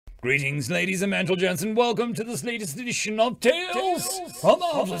Greetings, ladies and gents, and welcome to this latest edition of Tales from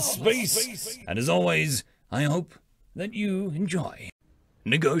Outer Space. And as always, I hope that you enjoy.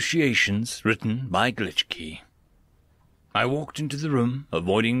 Negotiations, written by Glitchkey. I walked into the room,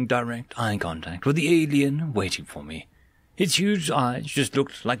 avoiding direct eye contact with the alien waiting for me. Its huge eyes just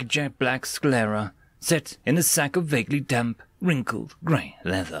looked like a jet black sclera set in a sack of vaguely damp, wrinkled, grey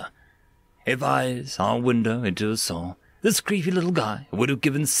leather. If eyes are a window into a soul, this creepy little guy would have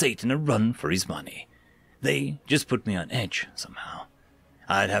given Satan a run for his money. They just put me on edge somehow.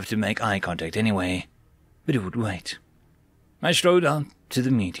 I'd have to make eye contact anyway, but it would wait. I strode up to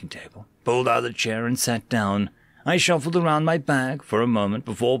the meeting table, pulled out the chair and sat down. I shuffled around my bag for a moment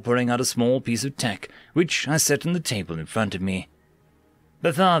before pulling out a small piece of tech, which I set on the table in front of me.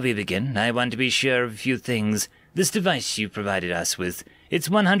 Before we begin, I want to be sure of a few things. This device you provided us with, it's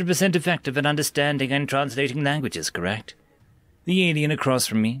 100% effective at understanding and translating languages, correct? The alien across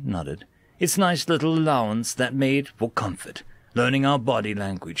from me nodded. Its nice little allowance that made for comfort, learning our body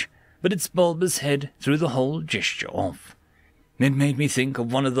language, but its bulbous head threw the whole gesture off. It made me think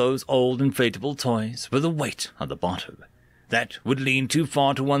of one of those old inflatable toys with a weight on the bottom that would lean too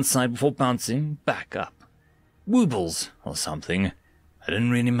far to one side before bouncing back up. Woobles or something. It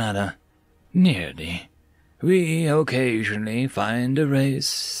didn't really matter. Nearly. We occasionally find a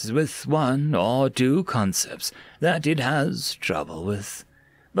race with one or two concepts that it has trouble with,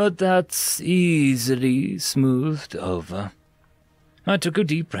 but that's easily smoothed over. I took a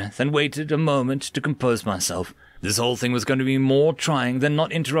deep breath and waited a moment to compose myself. This whole thing was going to be more trying than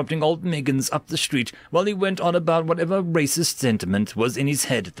not interrupting old Miggins up the street while he went on about whatever racist sentiment was in his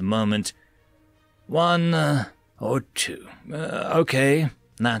head at the moment. One, or two. Okay,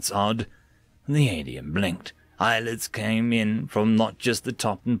 that's odd. The alien blinked. Eyelids came in from not just the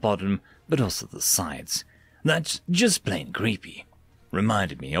top and bottom, but also the sides. That's just plain creepy.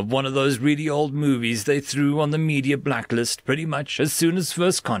 Reminded me of one of those really old movies they threw on the media blacklist pretty much as soon as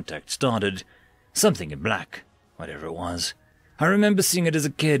First Contact started. Something in black, whatever it was. I remember seeing it as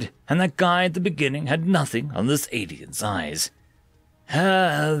a kid, and that guy at the beginning had nothing on this alien's eyes.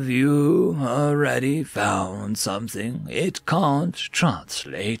 Have you already found something it can't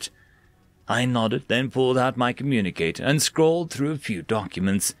translate? I nodded, then pulled out my communicator and scrolled through a few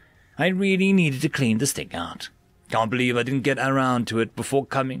documents. I really needed to clean this thing out. Can't believe I didn't get around to it before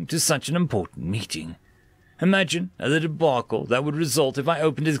coming to such an important meeting. Imagine the debacle that would result if I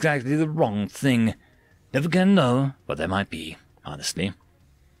opened exactly the wrong thing. Never can know what there might be, honestly.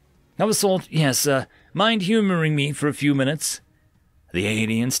 I was thought, yes, mind humoring me for a few minutes? The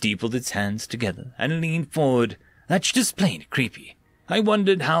alien steepled its hands together and leaned forward. That's just plain creepy. I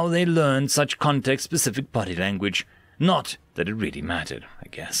wondered how they learned such context-specific body language. Not that it really mattered, I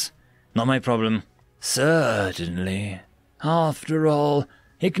guess. Not my problem. Certainly. After all,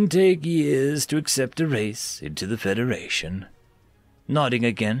 it can take years to accept a race into the Federation. Nodding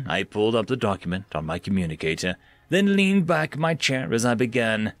again, I pulled up the document on my communicator, then leaned back in my chair as I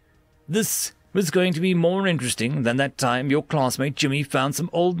began. This was going to be more interesting than that time your classmate Jimmy found some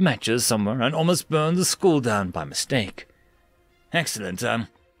old matches somewhere and almost burned the school down by mistake. Excellent.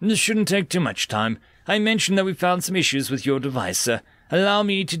 This shouldn't take too much time. I mentioned that we found some issues with your device. Allow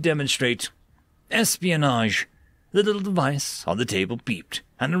me to demonstrate. Espionage. The little device on the table beeped,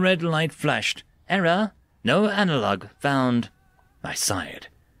 and a red light flashed. Error. No analog found. I sighed.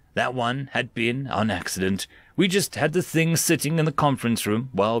 That one had been on accident. We just had the thing sitting in the conference room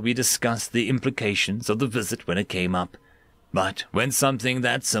while we discussed the implications of the visit when it came up. But when something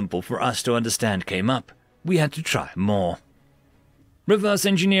that simple for us to understand came up, we had to try more. Reverse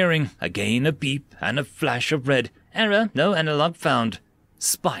engineering. Again a beep and a flash of red. Error. No analog found.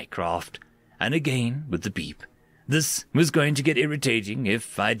 Spycraft. And again with the beep. This was going to get irritating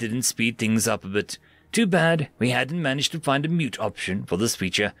if I didn't speed things up a bit. Too bad we hadn't managed to find a mute option for this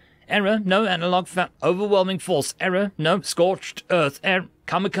feature. Error. No analog found. Overwhelming force. Error. No scorched earth. Error.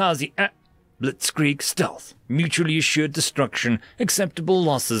 Kamikaze. Blitzkrieg stealth, mutually assured destruction, acceptable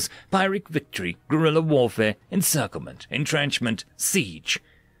losses, Pyrrhic victory, guerrilla warfare, encirclement, entrenchment, siege.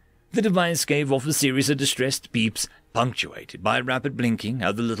 The device gave off a series of distressed beeps, punctuated by rapid blinking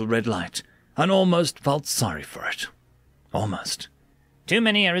of the little red light, and almost felt sorry for it. Almost. Too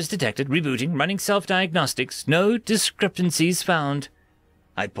many errors detected, rebooting, running self-diagnostics, no discrepancies found.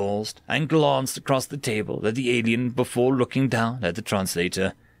 I paused and glanced across the table at the alien before looking down at the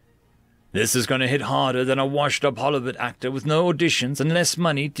translator. This is going to hit harder than a washed-up Hollywood actor with no auditions and less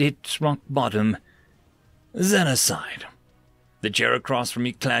money to hit rock bottom. Xenocide. The chair across from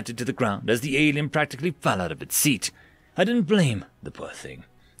me clattered to the ground as the alien practically fell out of its seat. I didn't blame the poor thing.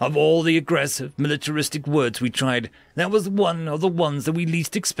 Of all the aggressive, militaristic words we tried, that was one of the ones that we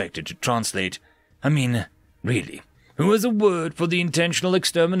least expected to translate. I mean, really, who has a word for the intentional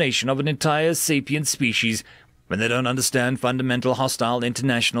extermination of an entire sapient species when they don't understand fundamental hostile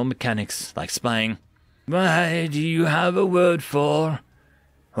international mechanics like spying? Why do you have a word for?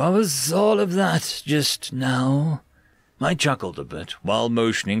 What was all of that just now? I chuckled a bit while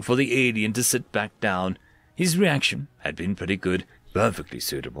motioning for the alien to sit back down. His reaction had been pretty good, perfectly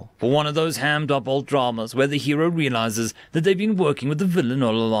suitable for one of those hammed-up old dramas where the hero realizes that they've been working with the villain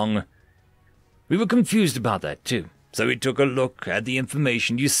all along. We were confused about that too, so we took a look at the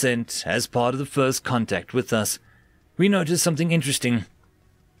information you sent as part of the first contact with us. We noticed something interesting.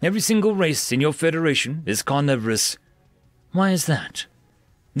 Every single race in your federation is carnivorous. Why is that?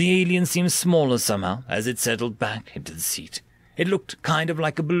 The alien seemed smaller somehow as it settled back into the seat. It looked kind of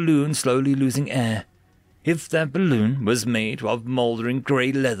like a balloon slowly losing air. If that balloon was made of mouldering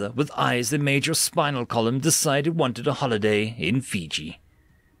grey leather with eyes that made your spinal column decide it wanted a holiday in Fiji.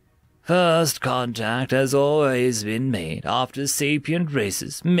 First contact has always been made after sapient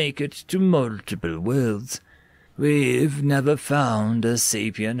races make it to multiple worlds. We've never found a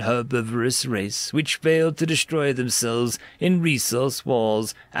sapient herbivorous race which failed to destroy themselves in resource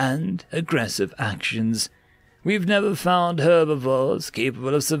wars and aggressive actions. We've never found herbivores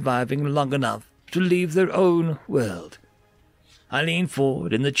capable of surviving long enough to leave their own world. I leaned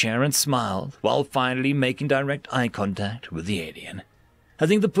forward in the chair and smiled while finally making direct eye contact with the alien. I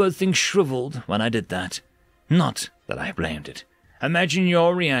think the poor thing shriveled when I did that. Not that I blamed it. Imagine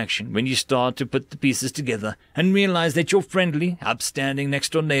your reaction when you start to put the pieces together and realize that your friendly, upstanding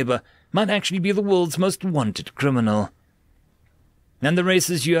next-door neighbor might actually be the world's most wanted criminal. And the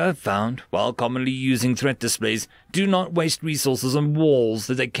races you have found, while commonly using threat displays, do not waste resources on walls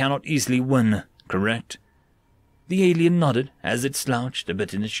that they cannot easily win, correct? The alien nodded as it slouched a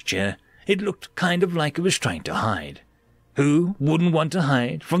bit in its chair. It looked kind of like it was trying to hide. Who wouldn't want to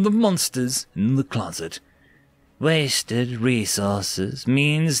hide from the monsters in the closet? Wasted resources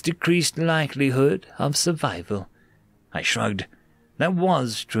means decreased likelihood of survival. I shrugged. That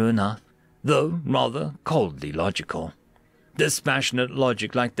was true enough, though rather coldly logical. Dispassionate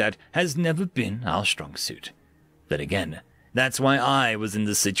logic like that has never been our strong suit. But again, that's why I was in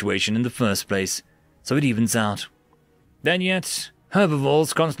this situation in the first place, so it evens out. Then yet,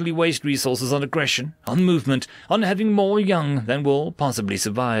 herbivores constantly waste resources on aggression, on movement, on having more young than will possibly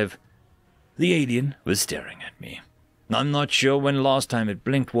survive. The alien was staring at me. I'm not sure when last time it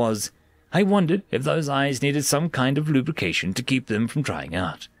blinked was. I wondered if those eyes needed some kind of lubrication to keep them from drying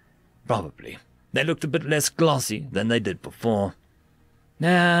out. Probably. They looked a bit less glossy than they did before.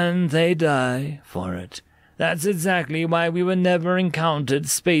 And they die for it. That's exactly why we were never encountered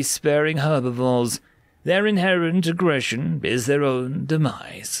space-sparing herbivores. Their inherent aggression is their own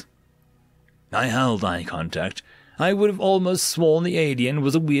demise. I held eye contact. I would have almost sworn the alien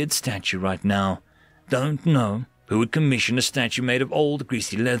was a weird statue right now. Don't know who would commission a statue made of old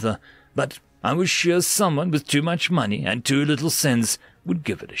greasy leather, but I was sure someone with too much money and too little sense would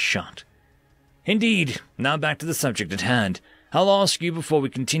give it a shot. Indeed, now back to the subject at hand. I'll ask you before we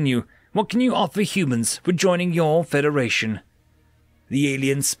continue, what can you offer humans for joining your federation? The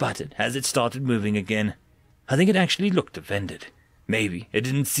alien sputtered as it started moving again. I think it actually looked offended. Maybe it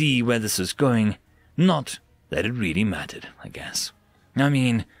didn't see where this was going. Not that it really mattered, I guess. I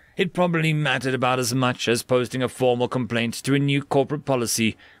mean, it probably mattered about as much as posting a formal complaint to a new corporate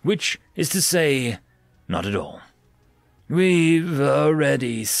policy, which is to say, not at all. We've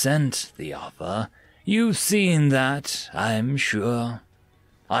already sent the offer. You've seen that, I'm sure.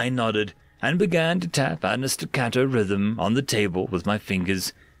 I nodded and began to tap at a staccato rhythm on the table with my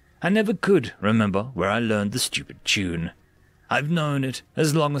fingers. I never could remember where I learned the stupid tune. I've known it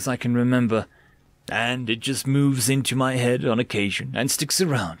as long as I can remember, and it just moves into my head on occasion and sticks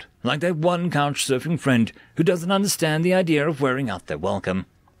around, like that one couch-surfing friend who doesn't understand the idea of wearing out their welcome.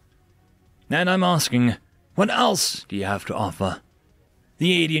 And I'm asking, what else do you have to offer?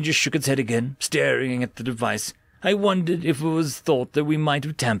 The alien just shook its head again, staring at the device. I wondered if it was thought that we might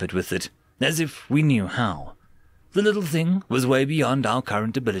have tampered with it, as if we knew how. The little thing was way beyond our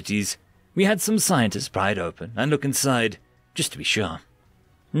current abilities. We had some scientists pry it open and look inside, just to be sure.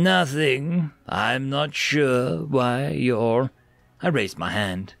 Nothing. I'm not sure why you're... I raised my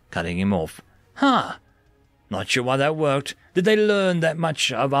hand, cutting him off. Huh. Not sure why that worked. Did they learn that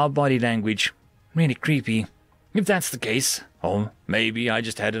much of our body language? Really creepy. If that's the case, or maybe I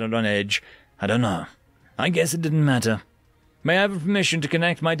just had it on edge. I don't know. I guess it didn't matter. May I have permission to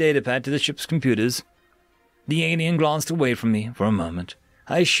connect my datapad to the ship's computers? The alien glanced away from me for a moment.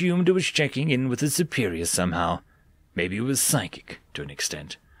 I assumed it was checking in with its superiors somehow. Maybe it was psychic, to an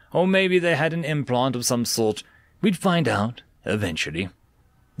extent. or maybe they had an implant of some sort. We'd find out, eventually.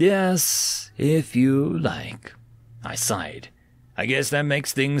 Yes, if you like. I sighed. I guess that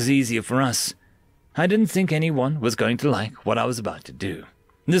makes things easier for us. I didn't think anyone was going to like what I was about to do.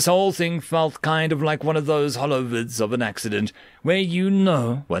 This whole thing felt kind of like one of those hollow vids of an accident, where you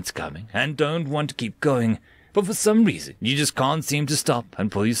know what's coming and don't want to keep going, but for some reason you just can't seem to stop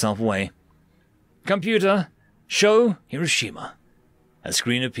and pull yourself away. Computer, show Hiroshima. A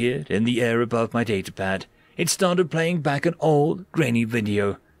screen appeared in the air above my datapad. It started playing back an old, grainy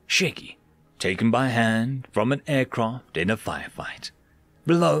video, shaky, taken by hand from an aircraft in a firefight.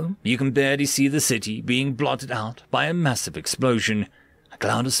 Below, you can barely see the city being blotted out by a massive explosion. A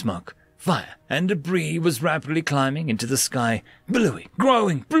cloud of smoke, fire, and debris was rapidly climbing into the sky, billowing,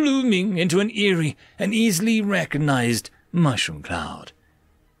 growing, blooming into an eerie and easily recognized mushroom cloud.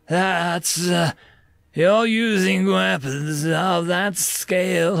 That's, you're using weapons of that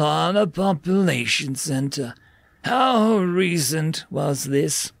scale on a population center. How recent was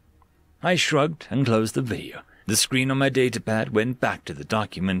this? I shrugged and closed the video. The screen on my datapad went back to the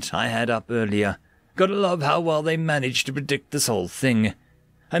document I had up earlier. Gotta love how well they managed to predict this whole thing.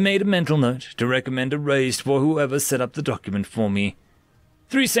 I made a mental note to recommend a raise for whoever set up the document for me.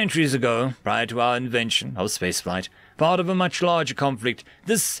 3 centuries ago, prior to our invention of spaceflight, part of a much larger conflict,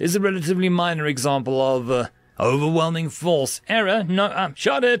 this is a relatively minor example of, overwhelming force. Error, no,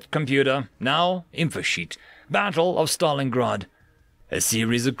 shut it, computer. Now, info sheet. Battle of Stalingrad. A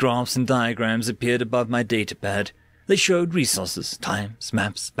series of graphs and diagrams appeared above my datapad. They showed resources, times,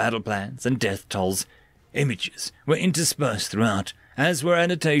 maps, battle plans, and death tolls. Images were interspersed throughout, as were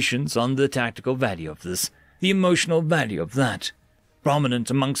annotations on the tactical value of this, the emotional value of that. Prominent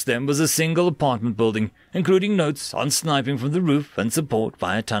amongst them was a single apartment building, including notes on sniping from the roof and support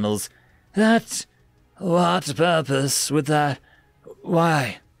via tunnels. That... what purpose would that...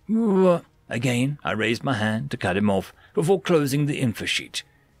 why... Again, I raised my hand to cut him off before closing the info sheet.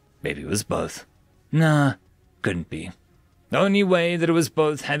 Maybe it was both. Nah, couldn't be. The only way that it was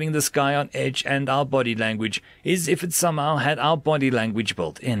both having the sky on edge and our body language is if it somehow had our body language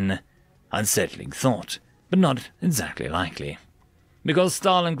built in. Unsettling thought, but not exactly likely. Because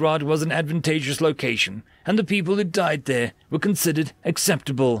Stalingrad was an advantageous location, and the people who died there were considered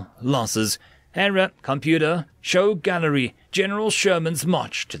acceptable losses. Error, computer, show gallery, General Sherman's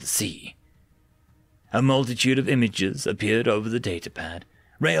March to the Sea. A multitude of images appeared over the datapad.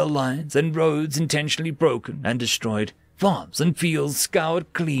 Rail lines and roads intentionally broken and destroyed. Farms and fields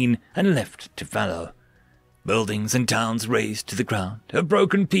scoured clean and left to fallow. Buildings and towns razed to the ground. A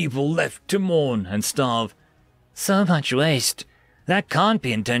broken people left to mourn and starve. So much waste. That can't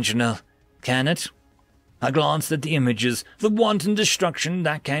be intentional, can it? I glanced at the images, the wanton destruction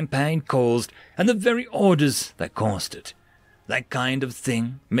that campaign caused, and the very orders that caused it. That kind of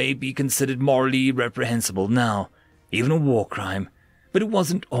thing may be considered morally reprehensible now, even a war crime, but it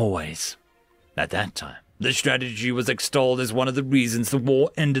wasn't always. At that time, the strategy was extolled as one of the reasons the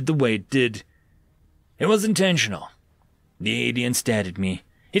war ended the way it did. It was intentional. The alien stared at me,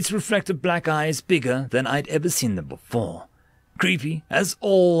 its reflective black eyes bigger than I'd ever seen them before. Creepy as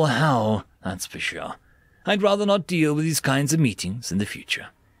all hell, that's for sure. I'd rather not deal with these kinds of meetings in the future.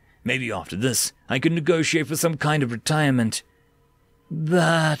 Maybe after this, I could negotiate for some kind of retirement.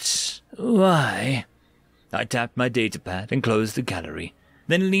 But why? I tapped my datapad and closed the gallery,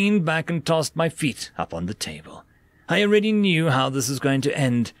 then leaned back and tossed my feet up on the table. I already knew how this was going to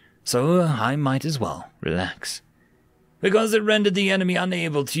end, so I might as well relax. Because it rendered the enemy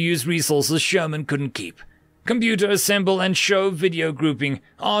unable to use resources Sherman couldn't keep. Computer assemble and show video grouping,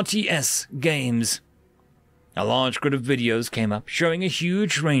 RTS games. A large grid of videos came up, showing a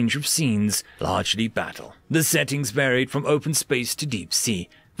huge range of scenes, largely battle. The settings varied from open space to deep sea,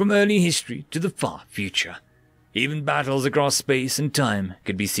 from early history to the far future. Even battles across space and time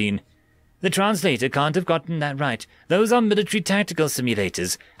could be seen. The translator can't have gotten that right. Those are military tactical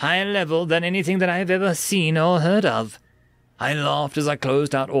simulators, higher level than anything that I have ever seen or heard of. I laughed as I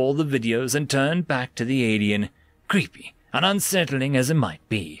closed out all the videos and turned back to the alien. Creepy and unsettling as it might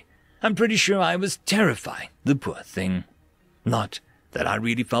be, I'm pretty sure I was terrifying the poor thing. Not that I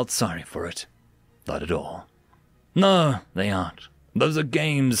really felt sorry for it. Not at all. No, they aren't. Those are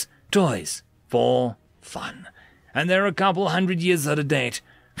games, toys, for fun. And they're a couple 100 years out of date.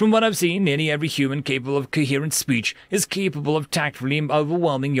 From what I've seen, nearly every human capable of coherent speech is capable of tactfully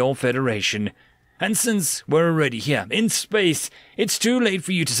overwhelming your Federation. And since we're already here, in space, it's too late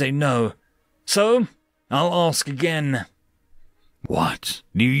for you to say no. So, I'll ask again. What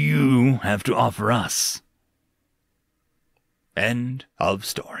do you have to offer us? End of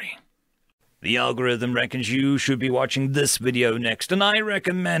story. The algorithm reckons you should be watching this video next, and I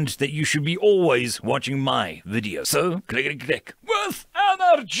recommend that you should be always watching my video. So, click with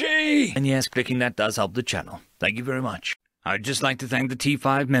energy! And yes, clicking that does help the channel. Thank you very much. I'd just like to thank the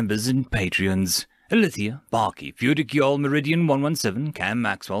T5 members and Patreons. Alithia, Barky, Fudic Yol, Meridian 117, Cam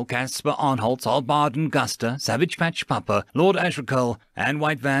Maxwell, Casper Arnholtz, Albard and Gusta, Savage Patch Papa, Lord Ashrikul, and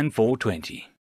White Van 420.